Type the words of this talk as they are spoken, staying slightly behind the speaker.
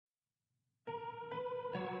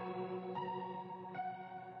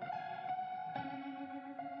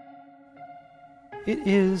It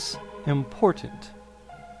is important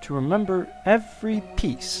to remember every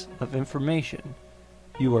piece of information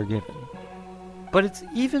you are given. But it's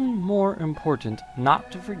even more important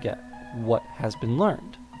not to forget what has been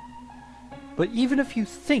learned. But even if you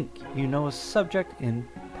think you know a subject in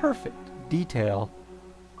perfect detail,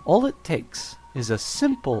 all it takes is a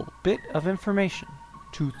simple bit of information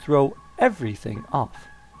to throw everything off.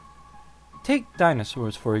 Take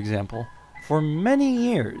dinosaurs, for example. For many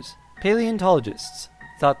years, paleontologists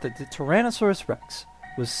thought that the Tyrannosaurus rex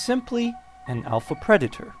was simply an alpha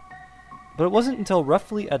predator. But it wasn't until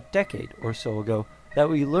roughly a decade or so ago that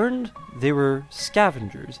we learned they were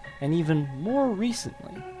scavengers, and even more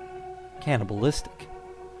recently, cannibalistic.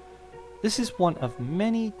 This is one of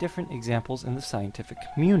many different examples in the scientific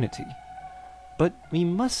community. But we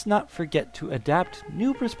must not forget to adapt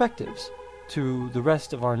new perspectives to the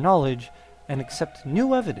rest of our knowledge and accept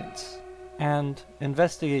new evidence and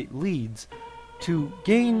investigate leads to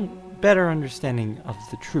gain better understanding of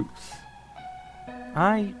the truth.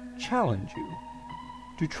 I challenge you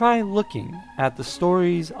to try looking at the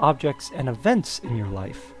stories, objects, and events in your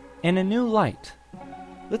life in a new light.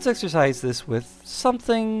 Let's exercise this with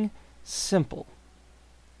something simple.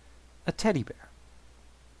 A teddy bear.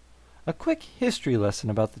 A quick history lesson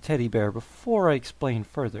about the teddy bear before I explain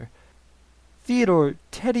further. Theodore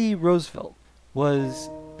Teddy Roosevelt was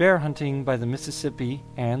bear hunting by the Mississippi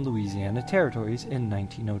and Louisiana territories in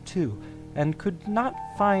 1902 and could not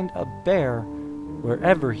find a bear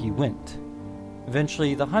wherever he went.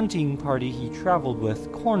 Eventually, the hunting party he traveled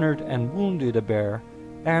with cornered and wounded a bear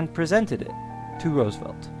and presented it to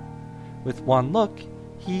Roosevelt. With one look,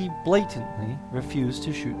 he blatantly refused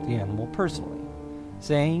to shoot the animal personally,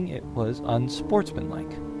 saying it was unsportsmanlike.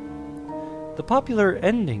 The popular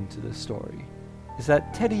ending to this story is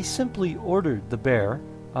that Teddy simply ordered the bear,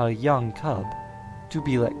 a young cub, to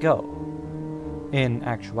be let go. In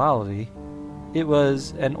actuality, it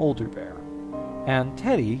was an older bear, and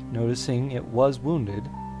Teddy, noticing it was wounded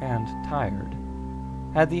and tired,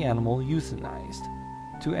 had the animal euthanized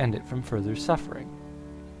to end it from further suffering.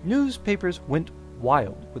 Newspapers went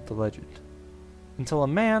wild with the legend, until a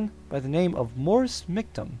man by the name of Morris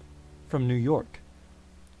Mictum from New York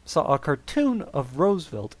saw a cartoon of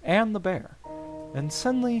Roosevelt and the bear, and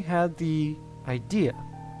suddenly had the idea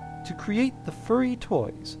to create the furry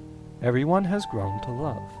toys everyone has grown to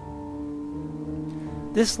love.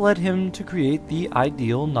 This led him to create the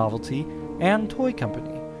Ideal Novelty and Toy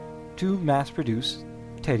Company to mass-produce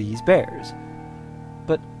Teddy's bears.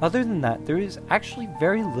 But other than that, there is actually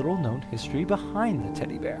very little known history behind the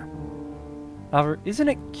teddy bear. However, isn't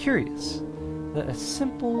it curious that a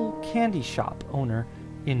simple candy shop owner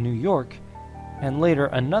in New York, and later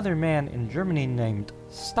another man in Germany named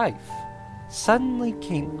Steiff, suddenly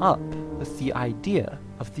came up with the idea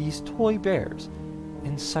of these toy bears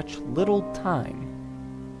in such little time?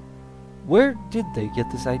 Where did they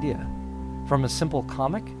get this idea? From a simple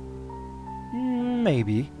comic?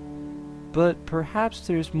 Maybe. But perhaps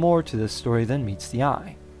there's more to this story than meets the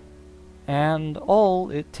eye. And all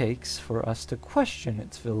it takes for us to question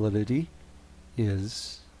its validity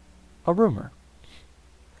is a rumor.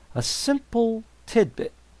 A simple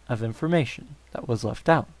tidbit of information that was left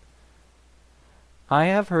out. I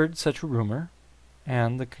have heard such a rumor,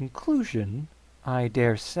 and the conclusion, I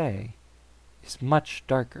dare say, is much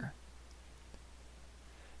darker.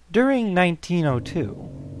 During 1902,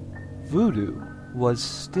 voodoo was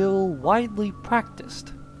still widely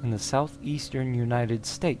practiced in the southeastern United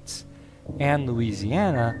States, and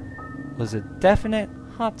Louisiana was a definite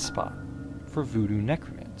hotspot for voodoo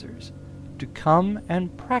necromancers to come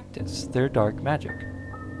and practice their dark magic.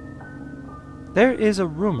 There is a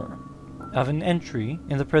rumor of an entry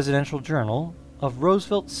in the Presidential Journal of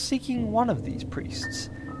Roosevelt seeking one of these priests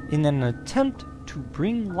in an attempt to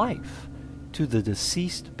bring life to the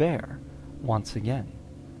deceased bear once again.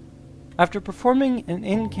 After performing an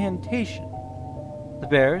incantation, the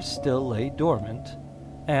bear still lay dormant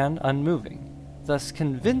and unmoving, thus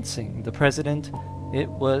convincing the president it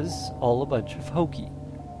was all a bunch of hokey,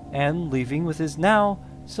 and leaving with his now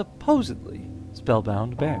supposedly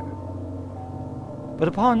spellbound bear. But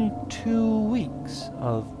upon 2 weeks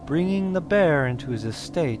of bringing the bear into his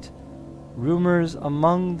estate, rumors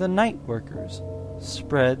among the night workers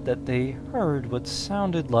spread that they heard what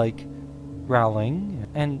sounded like growling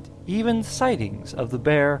and even sightings of the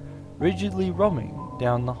bear rigidly roaming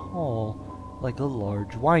down the hall like a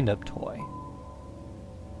large wind-up toy.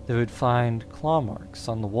 They would find claw marks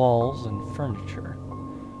on the walls and furniture,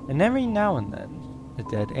 and every now and then a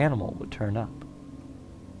dead animal would turn up.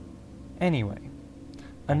 Anyway,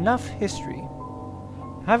 enough history.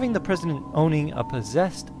 Having the president owning a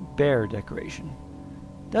possessed bear decoration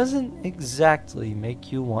doesn't exactly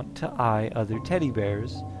make you want to eye other teddy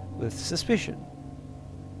bears with suspicion.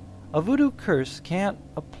 A voodoo curse can't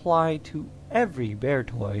apply to every bear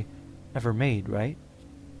toy ever made, right?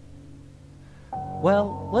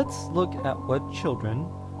 Well, let's look at what children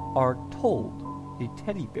are told a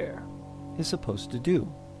teddy bear is supposed to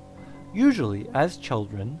do. Usually, as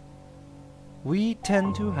children, we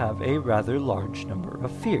tend to have a rather large number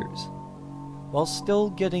of fears, while still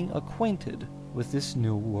getting acquainted with this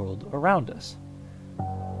new world around us.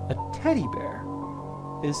 A teddy bear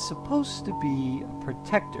is supposed to be a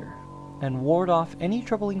protector and ward off any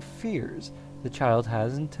troubling fears the child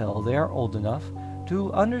has until they are old enough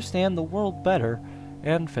to understand the world better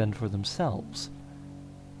and fend for themselves.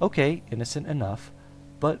 Okay, innocent enough,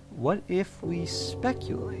 but what if we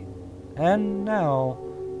speculate and now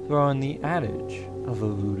throw in the adage of a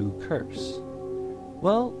voodoo curse?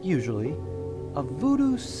 Well, usually, a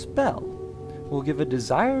voodoo spell will give a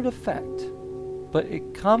desired effect, but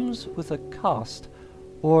it comes with a cost,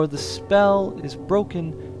 or the spell is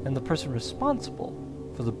broken and the person responsible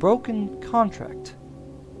for the broken contract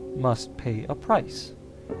must pay a price.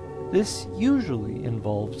 This usually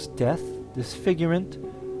involves death, disfigurement,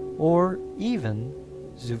 or even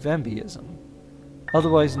Zuvembiism,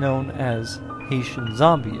 otherwise known as Haitian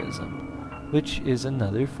zombieism, which is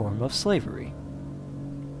another form of slavery.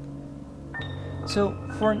 So,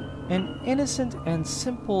 for an innocent and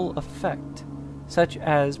simple effect, such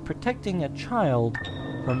as protecting a child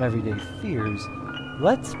from everyday fears,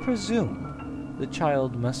 let's presume the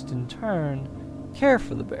child must in turn care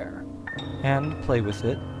for the bear, and play with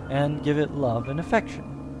it, and give it love and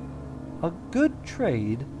affection. A good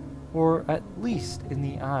trade, or at least in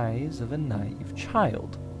the eyes of a naive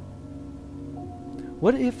child.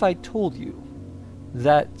 What if I told you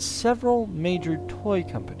that several major toy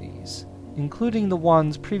companies, including the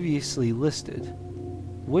ones previously listed,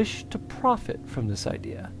 wish to profit from this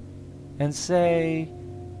idea, and say,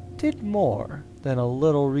 did more than a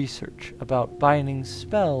little research about binding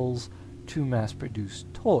spells to mass-produce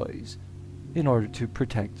toys in order to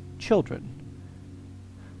protect children?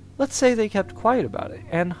 Let's say they kept quiet about it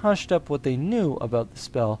and hushed up what they knew about the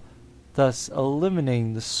spell, thus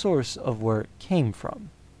eliminating the source of where it came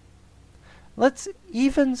from. Let's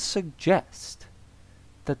even suggest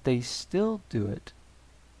that they still do it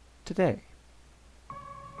today.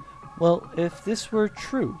 Well, if this were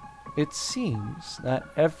true, it seems that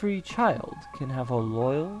every child can have a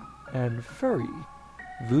loyal and furry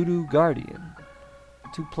voodoo guardian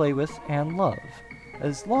to play with and love,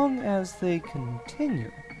 as long as they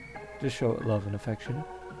continue to show it love and affection.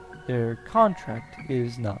 Their contract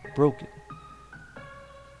is not broken.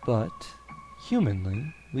 But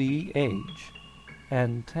humanly, we age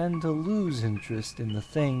and tend to lose interest in the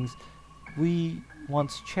things we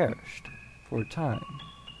once cherished for a time.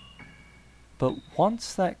 But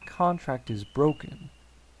once that contract is broken,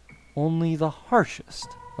 only the harshest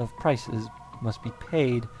of prices must be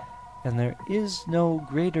paid, and there is no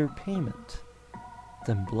greater payment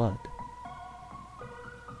than blood.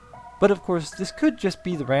 But of course, this could just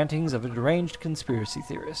be the rantings of a deranged conspiracy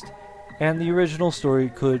theorist, and the original story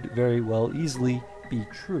could very well easily be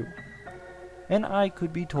true, and I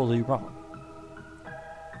could be totally wrong.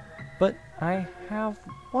 But I have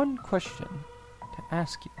one question to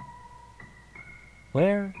ask you.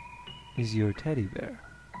 Where is your teddy bear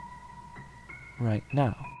right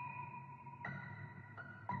now?